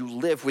as you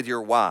live with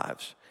your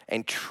wives,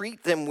 and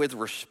treat them with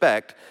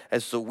respect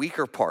as the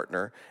weaker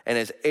partner and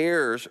as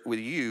heirs with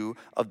you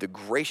of the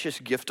gracious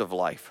gift of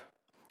life,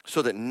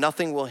 so that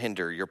nothing will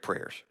hinder your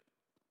prayers.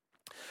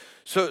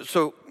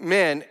 So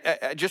men,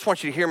 I just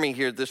want you to hear me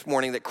here this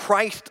morning that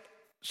Christ's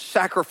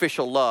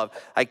sacrificial love,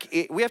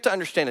 we have to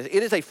understand this,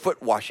 it is a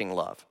foot washing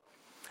love.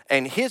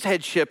 And his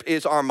headship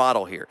is our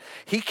model here.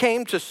 He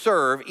came to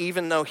serve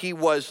even though he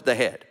was the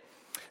head.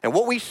 And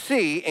what we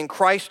see in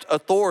Christ's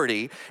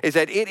authority is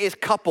that it is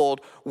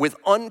coupled with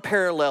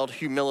unparalleled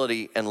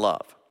humility and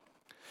love.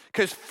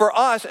 Because for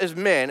us as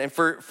men, and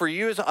for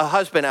you as a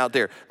husband out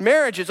there,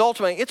 marriage is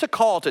ultimately, it's a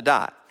call to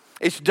die.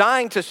 It's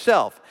dying to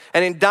self.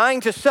 And in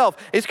dying to self,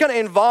 it's going to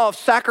involve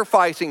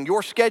sacrificing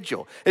your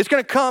schedule. It's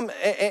going to come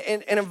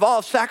and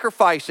involve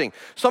sacrificing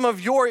some of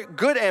your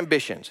good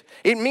ambitions.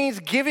 It means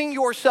giving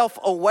yourself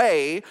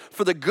away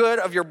for the good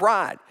of your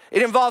bride.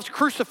 It involves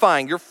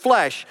crucifying your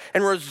flesh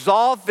and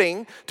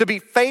resolving to be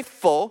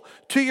faithful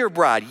to your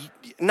bride,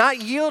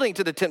 not yielding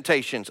to the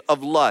temptations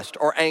of lust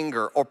or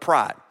anger or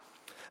pride.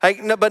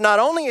 But not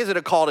only is it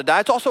a call to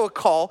die, it's also a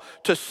call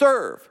to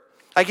serve.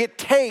 It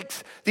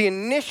takes the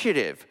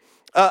initiative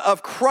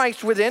of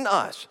Christ within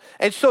us.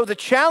 And so the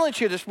challenge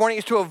here this morning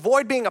is to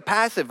avoid being a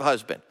passive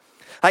husband.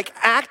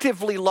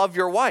 Actively love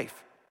your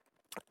wife.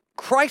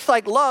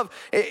 Christ-like love,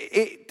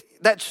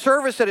 that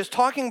service that is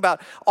talking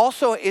about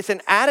also is an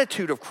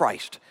attitude of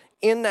Christ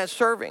in that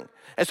serving.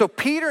 And so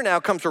Peter now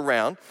comes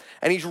around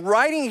and he's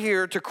writing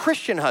here to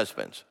Christian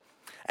husbands.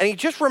 And he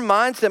just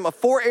reminds them of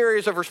 4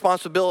 areas of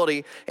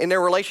responsibility in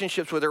their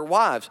relationships with their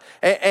wives.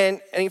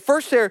 And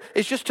first there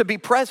is just to be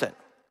present.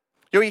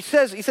 He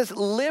says,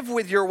 live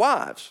with your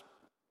wives.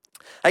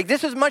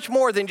 This is much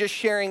more than just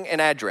sharing an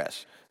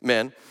address,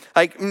 men.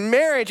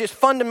 Marriage is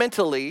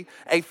fundamentally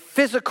a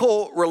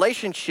physical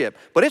relationship,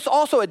 but it's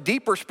also a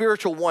deeper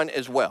spiritual one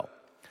as well.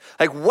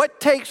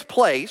 What takes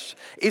place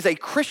is a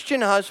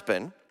Christian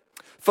husband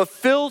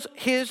fulfills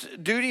his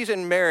duties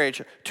in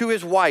marriage to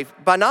his wife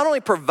by not only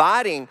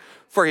providing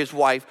for his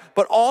wife,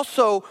 but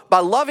also by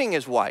loving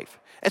his wife.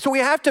 And so we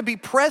have to be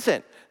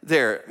present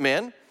there,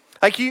 men.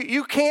 Like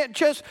you can't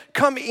just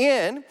come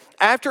in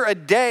after a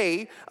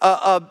day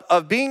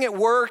of being at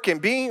work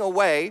and being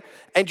away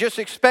and just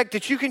expect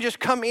that you can just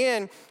come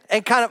in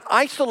and kind of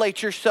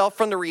isolate yourself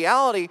from the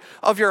reality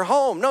of your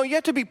home. No, you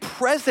have to be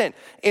present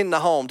in the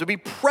home, to be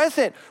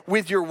present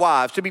with your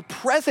wives, to be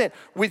present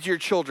with your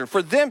children,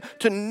 for them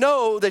to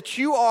know that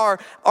you are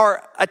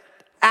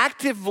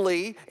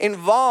actively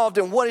involved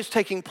in what is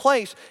taking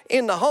place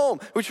in the home,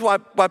 which is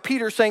why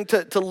Peter's saying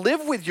to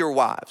live with your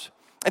wives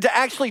and to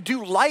actually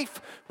do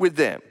life with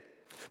them.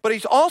 But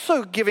he's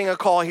also giving a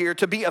call here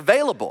to be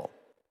available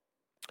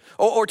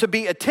or to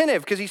be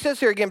attentive, because he says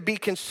here again, be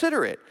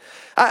considerate.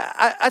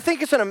 I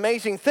think it's an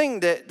amazing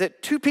thing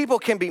that two people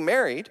can be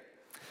married,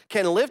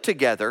 can live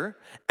together,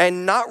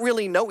 and not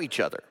really know each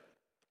other.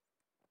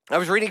 I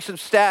was reading some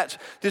stats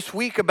this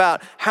week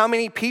about how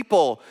many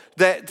people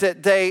that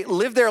they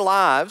live their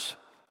lives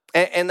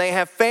and they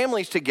have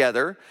families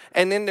together,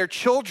 and then their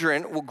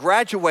children will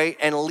graduate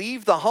and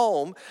leave the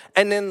home,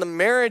 and then the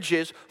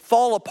marriages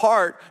fall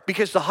apart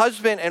because the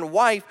husband and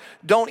wife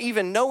don't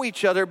even know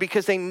each other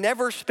because they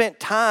never spent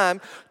time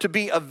to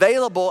be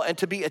available and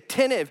to be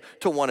attentive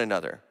to one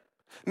another.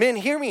 Men,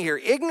 hear me here.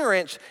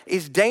 Ignorance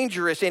is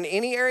dangerous in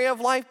any area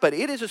of life, but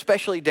it is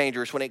especially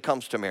dangerous when it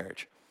comes to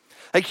marriage.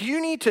 Like,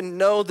 you need to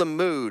know the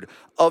mood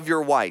of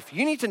your wife.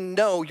 You need to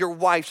know your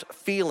wife's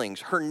feelings,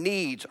 her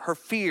needs, her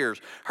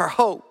fears, her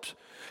hopes.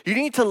 You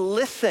need to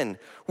listen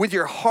with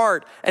your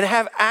heart and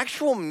have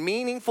actual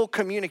meaningful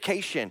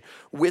communication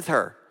with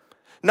her.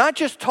 Not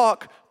just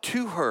talk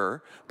to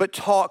her, but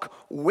talk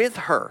with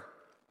her.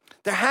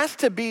 There has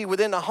to be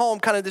within the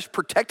home kind of this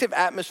protective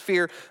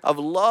atmosphere of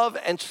love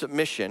and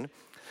submission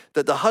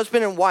that the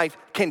husband and wife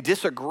can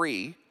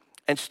disagree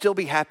and still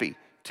be happy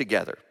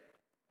together.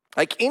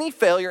 Like, any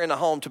failure in the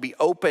home to be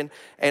open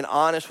and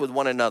honest with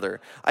one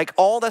another, like,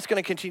 all that's going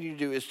to continue to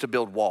do is to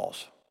build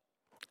walls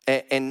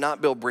and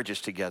not build bridges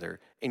together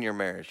in your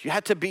marriage. You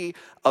have to be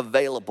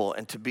available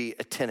and to be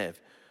attentive.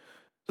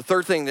 The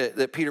third thing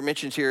that Peter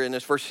mentions here in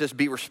this verse says,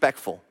 be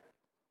respectful.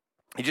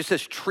 He just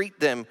says, treat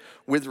them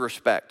with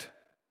respect.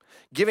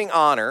 Giving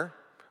honor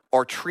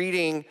or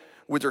treating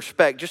with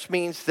respect just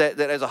means that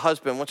as a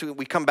husband, once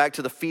we come back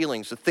to the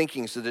feelings, the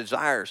thinkings, the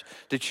desires,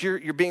 that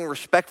you're being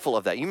respectful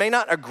of that. You may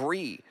not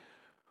agree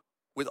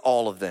with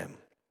all of them,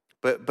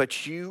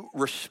 but you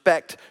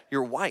respect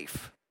your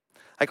wife.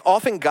 Like,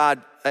 often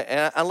God,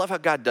 and I love how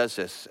God does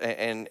this,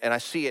 and I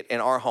see it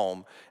in our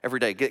home every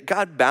day.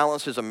 God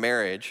balances a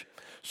marriage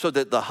so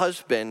that the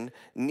husband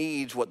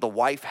needs what the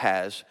wife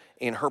has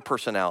in her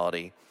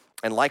personality,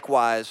 and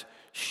likewise,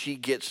 she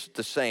gets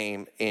the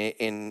same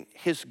in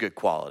his good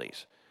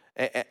qualities.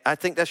 And I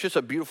think that's just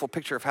a beautiful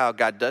picture of how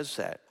God does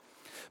that.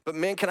 But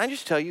men, can I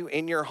just tell you,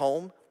 in your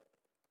home,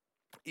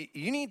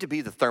 you need to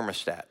be the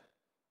thermostat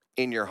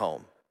in your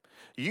home.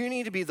 You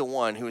need to be the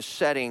one who is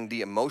setting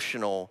the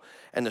emotional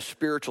and the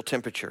spiritual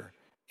temperature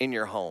in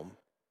your home.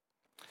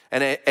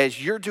 And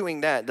as you're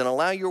doing that, then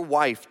allow your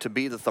wife to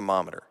be the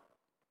thermometer.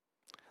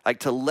 Like,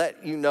 to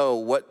let you know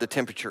what the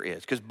temperature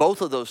is, because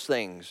both of those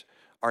things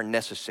are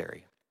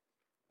necessary.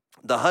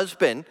 The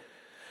husband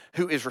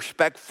who is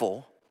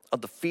respectful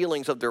of the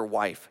feelings of their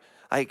wife,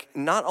 like,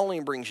 not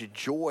only brings you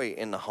joy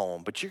in the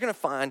home, but you're going to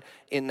find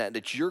in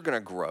that you're going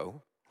to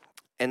grow,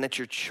 and that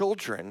your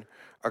children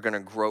are going to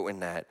grow in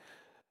that,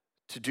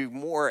 to do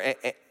more,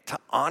 to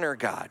honor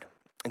God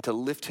and to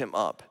lift him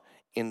up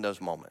in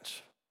those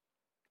moments.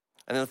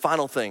 And then the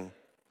final thing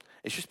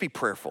is just be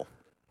prayerful.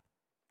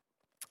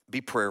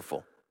 Be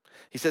prayerful.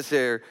 He says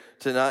there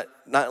to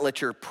not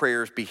let your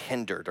prayers be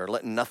hindered, or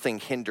let nothing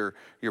hinder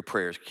your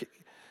prayers.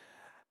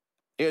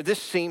 You know,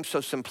 this seems so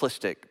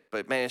simplistic,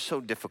 but man, it's so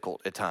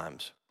difficult at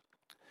times.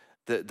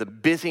 The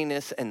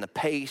busyness and the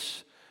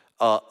pace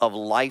of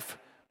life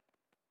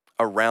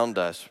around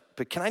us.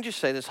 But can I just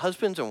say this,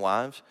 husbands and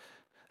wives,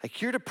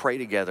 like, you're to pray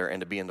together and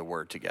to be in the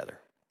Word together.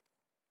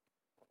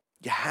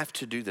 You have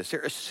to do this.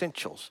 They're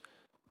essentials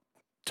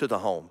to the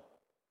home.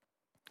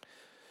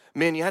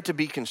 Men, you have to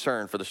be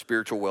concerned for the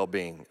spiritual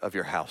well-being of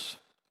your house.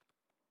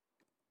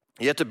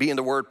 You have to be in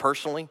the Word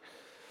personally,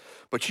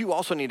 but you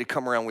also need to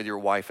come around with your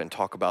wife and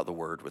talk about the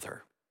Word with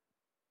her.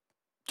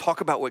 Talk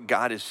about what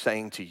God is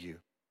saying to you.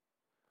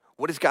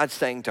 What is God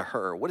saying to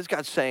her? What is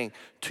God saying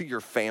to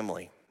your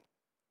family?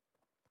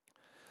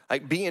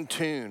 Like, be in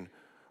tune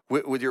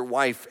with your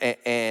wife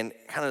and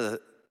kind of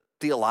the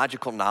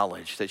theological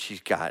knowledge that she's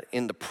got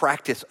in the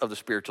practice of the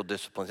spiritual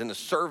disciplines, in the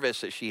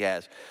service that she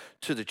has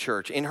to the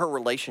church, in her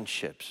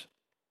relationships.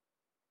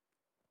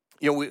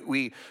 You know,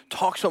 we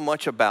talk so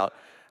much about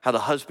how the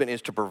husband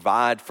is to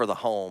provide for the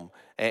home,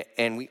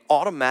 and we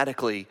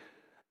automatically,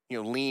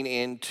 lean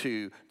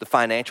into the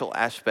financial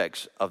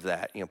aspects of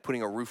that,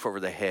 putting a roof over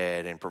the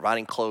head and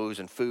providing clothes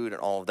and food and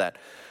all of that.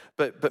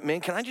 But men,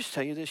 can I just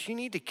tell you this? You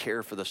need to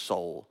care for the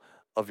soul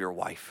of your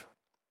wife,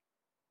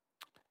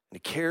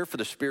 and to care for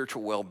the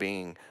spiritual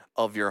well-being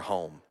of your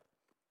home,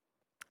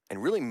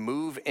 and really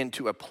move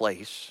into a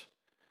place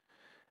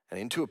and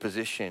into a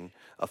position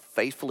of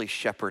faithfully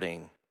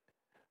shepherding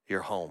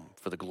your home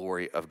for the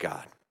glory of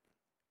God.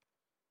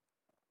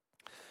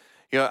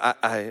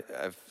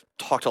 I've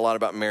talked a lot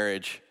about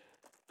marriage,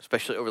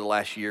 especially over the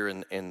last year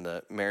in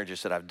the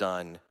marriages that I've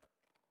done.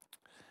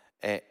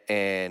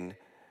 And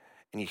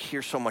you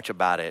hear so much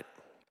about it.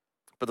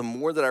 But the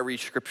more that I read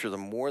Scripture, the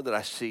more that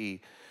I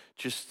see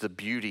just the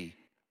beauty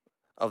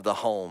of the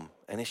home.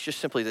 And it's just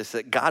simply this,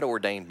 that God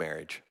ordained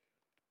marriage.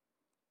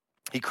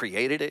 He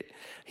created it.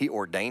 He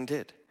ordained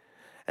it.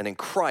 And then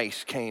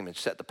Christ came and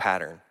set the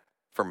pattern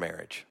for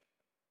marriage.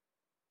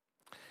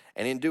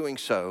 And in doing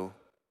so,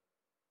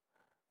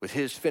 with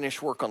his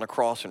finished work on the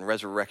cross and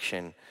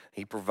resurrection,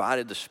 he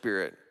provided the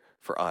Spirit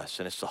for us.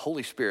 And it's the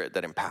Holy Spirit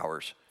that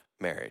empowers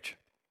marriage.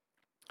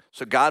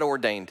 So God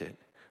ordained it.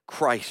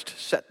 Christ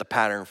set the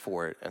pattern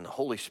for it, and the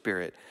Holy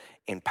Spirit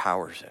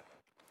empowers it.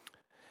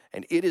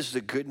 And it is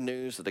the good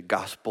news of the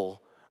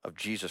gospel of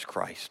Jesus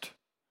Christ,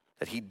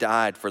 that he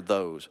died for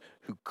those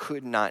who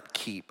could not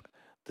keep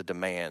the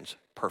demands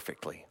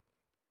perfectly.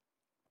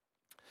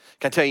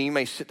 Can I tell you, you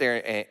may sit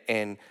there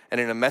and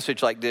in a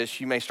message like this,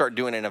 you may start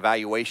doing an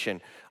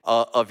evaluation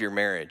of your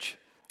marriage.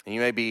 And you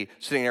may be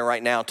sitting there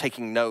right now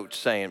taking notes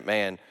saying,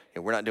 man,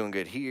 we're not doing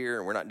good here,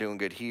 and we're not doing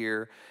good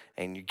here.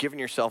 And you're giving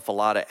yourself a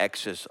lot of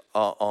X's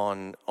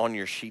on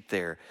your sheet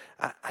there.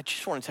 I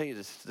just want to tell you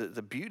this,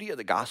 the beauty of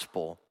the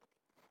gospel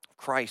of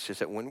Christ is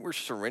that when we're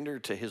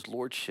surrendered to his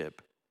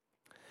lordship,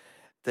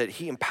 that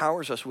he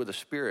empowers us with a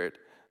Spirit,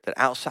 that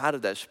outside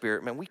of that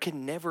Spirit, man, we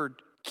can never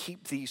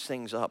keep these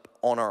things up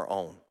on our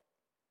own.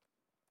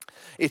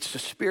 It's the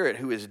Spirit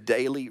who is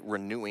daily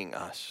renewing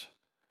us,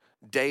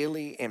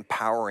 daily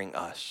empowering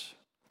us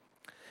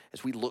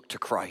as we look to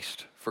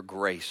Christ for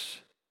grace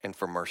and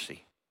for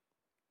mercy.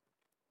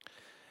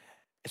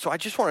 And so I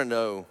just want to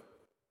know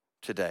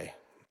today,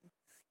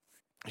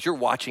 as you're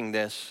watching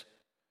this,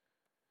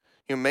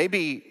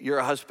 maybe you're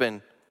a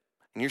husband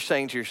and you're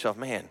saying to yourself,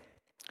 man,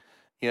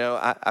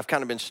 I've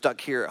kind of been stuck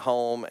here at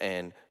home,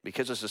 and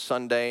because it's a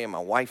Sunday and my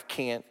wife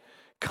can't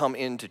come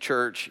into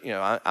church,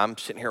 I'm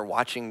sitting here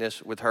watching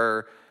this with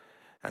her.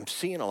 I'm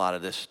seeing a lot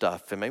of this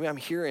stuff, and maybe I'm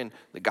hearing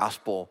the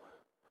gospel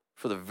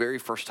for the very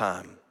first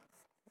time.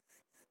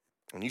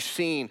 And you've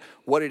seen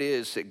what it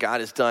is that God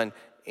has done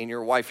in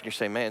your wife, and you're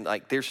saying, man,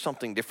 like there's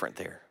something different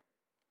there.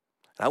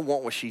 And I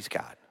want what she's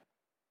got.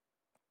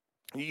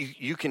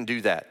 You can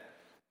do that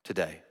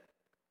today.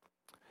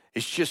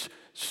 It's just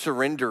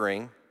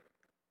surrendering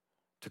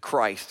to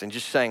Christ and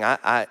just saying,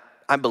 I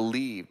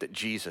believe that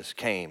Jesus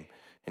came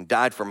and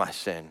died for my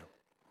sin,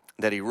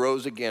 that he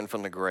rose again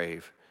from the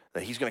grave,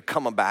 that he's going to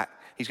come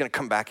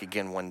back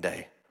again one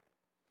day.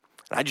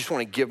 And I just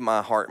want to give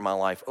my heart and my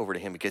life over to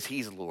him because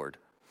he's Lord.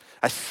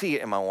 I see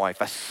it in my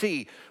wife. I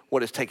see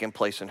what has taken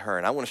place in her,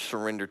 and I want to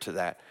surrender to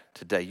that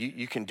today.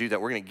 You can do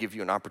that. We're going to give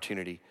you an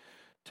opportunity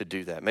to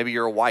do that. Maybe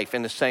you're a wife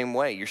in the same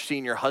way. You're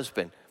seeing your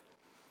husband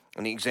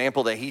and the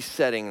example that he's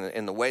setting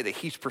and the way that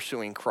he's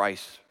pursuing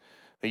Christ.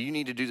 Now, you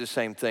need to do the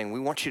same thing. We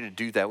want you to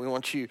do that. We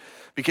want you,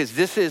 because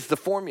this is the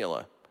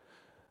formula.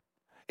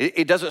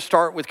 It doesn't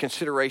start with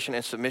consideration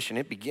and submission.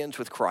 It begins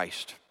with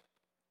Christ.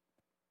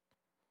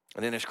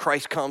 And then as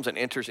Christ comes and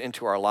enters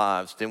into our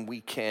lives, then we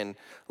can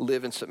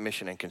live in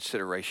submission and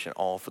consideration,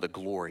 all for the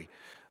glory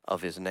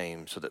of his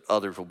name, so that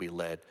others will be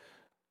led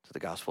to the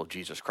gospel of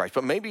Jesus Christ.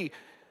 But maybe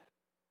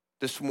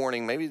this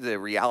morning, maybe the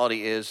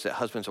reality is that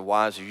husbands and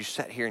wives, as you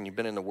sat here and you've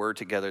been in the Word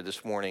together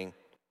this morning,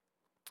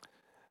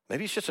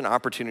 maybe it's just an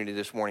opportunity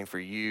this morning for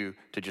you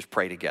to just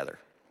pray together.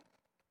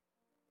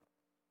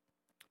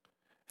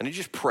 And to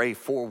just pray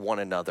for one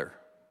another.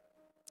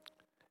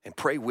 And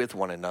pray with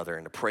one another,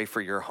 and to pray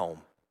for your home.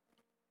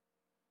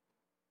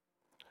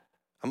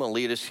 I'm going to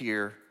lead us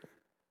here.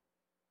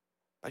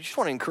 I just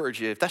want to encourage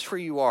you, if that's where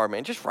you are,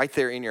 man, just right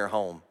there in your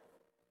home.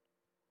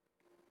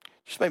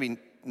 Just maybe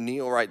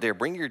kneel right there.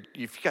 If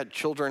you've got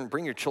children,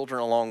 bring your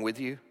children along with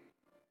you.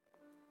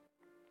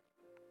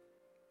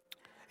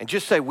 And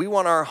just say, we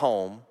want our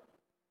home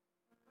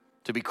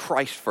to be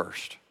Christ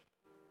first.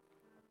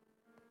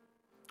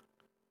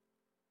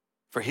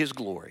 For his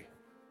glory.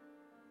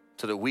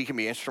 So that we can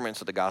be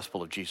instruments of the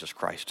gospel of Jesus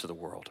Christ to the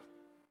world.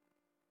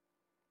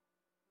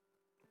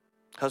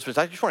 Husbands,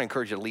 I just want to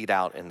encourage you to lead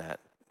out in that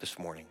this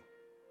morning.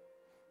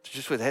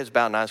 Just with heads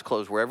bowed and eyes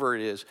closed, wherever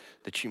it is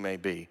that you may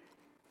be.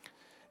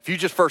 If you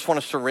just first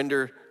want to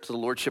surrender to the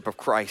lordship of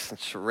Christ and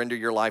surrender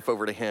your life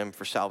over to him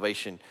for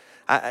salvation,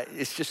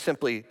 it's just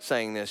simply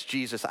saying this: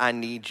 Jesus, I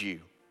need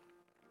you.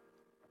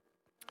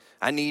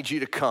 I need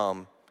you to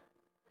come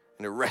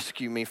and to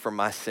rescue me from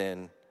my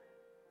sin.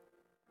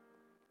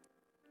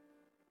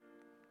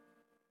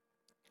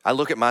 I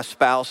look at my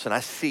spouse and I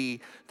see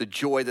the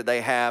joy that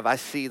they have. I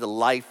see the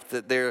life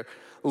that they're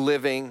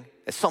living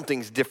as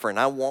something's different.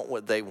 I want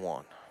what they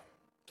want.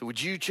 So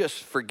would you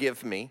just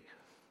forgive me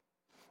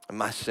of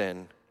my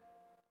sin?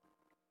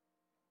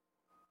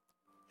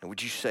 And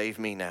would you save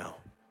me now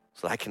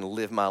so that I can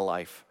live my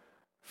life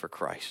for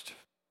Christ?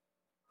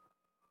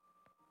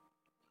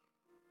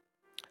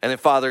 And then,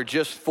 Father,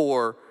 just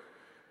for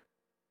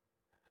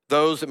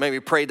those that maybe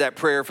prayed that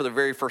prayer for the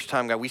very first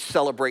time, God, we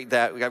celebrate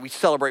that. God, we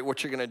celebrate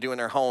what you're going to do in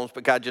their homes.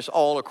 But God, just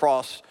all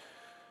across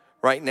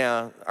right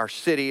now, our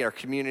city, our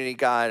community,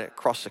 God,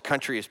 across the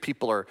country, as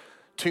people are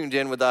tuned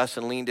in with us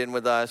and leaned in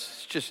with us.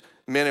 It's just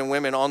men and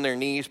women on their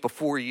knees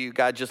before you,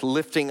 God, just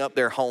lifting up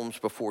their homes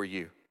before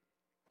you.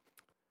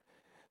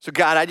 So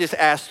God, I just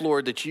ask,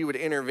 Lord, that you would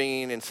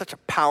intervene in such a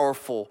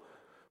powerful,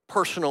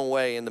 personal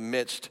way in the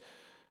midst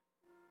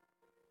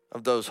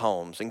of those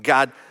homes. And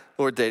God,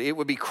 Lord, that it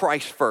would be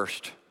Christ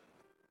first.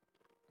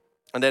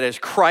 And that as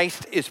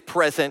Christ is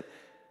present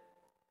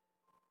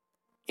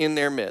in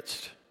their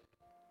midst,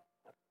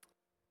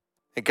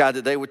 and God,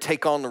 that they would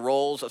take on the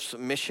roles of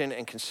submission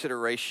and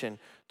consideration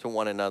to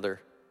one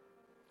another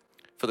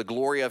for the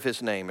glory of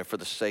his name and for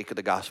the sake of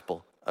the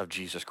gospel of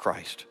Jesus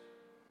Christ.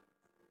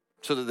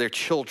 So that their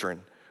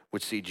children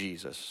would see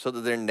Jesus, so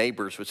that their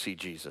neighbors would see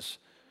Jesus,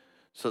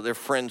 so that their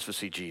friends would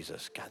see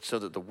Jesus, God, so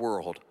that the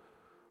world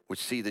would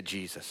see the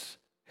Jesus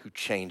who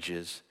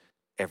changes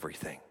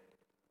everything.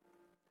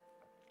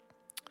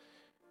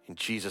 In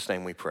Jesus'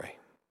 name we pray.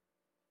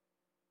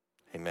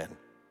 Amen.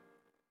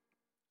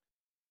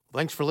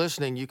 Thanks for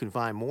listening. You can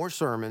find more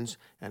sermons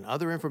and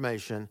other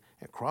information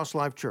at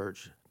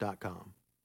crosslifechurch.com.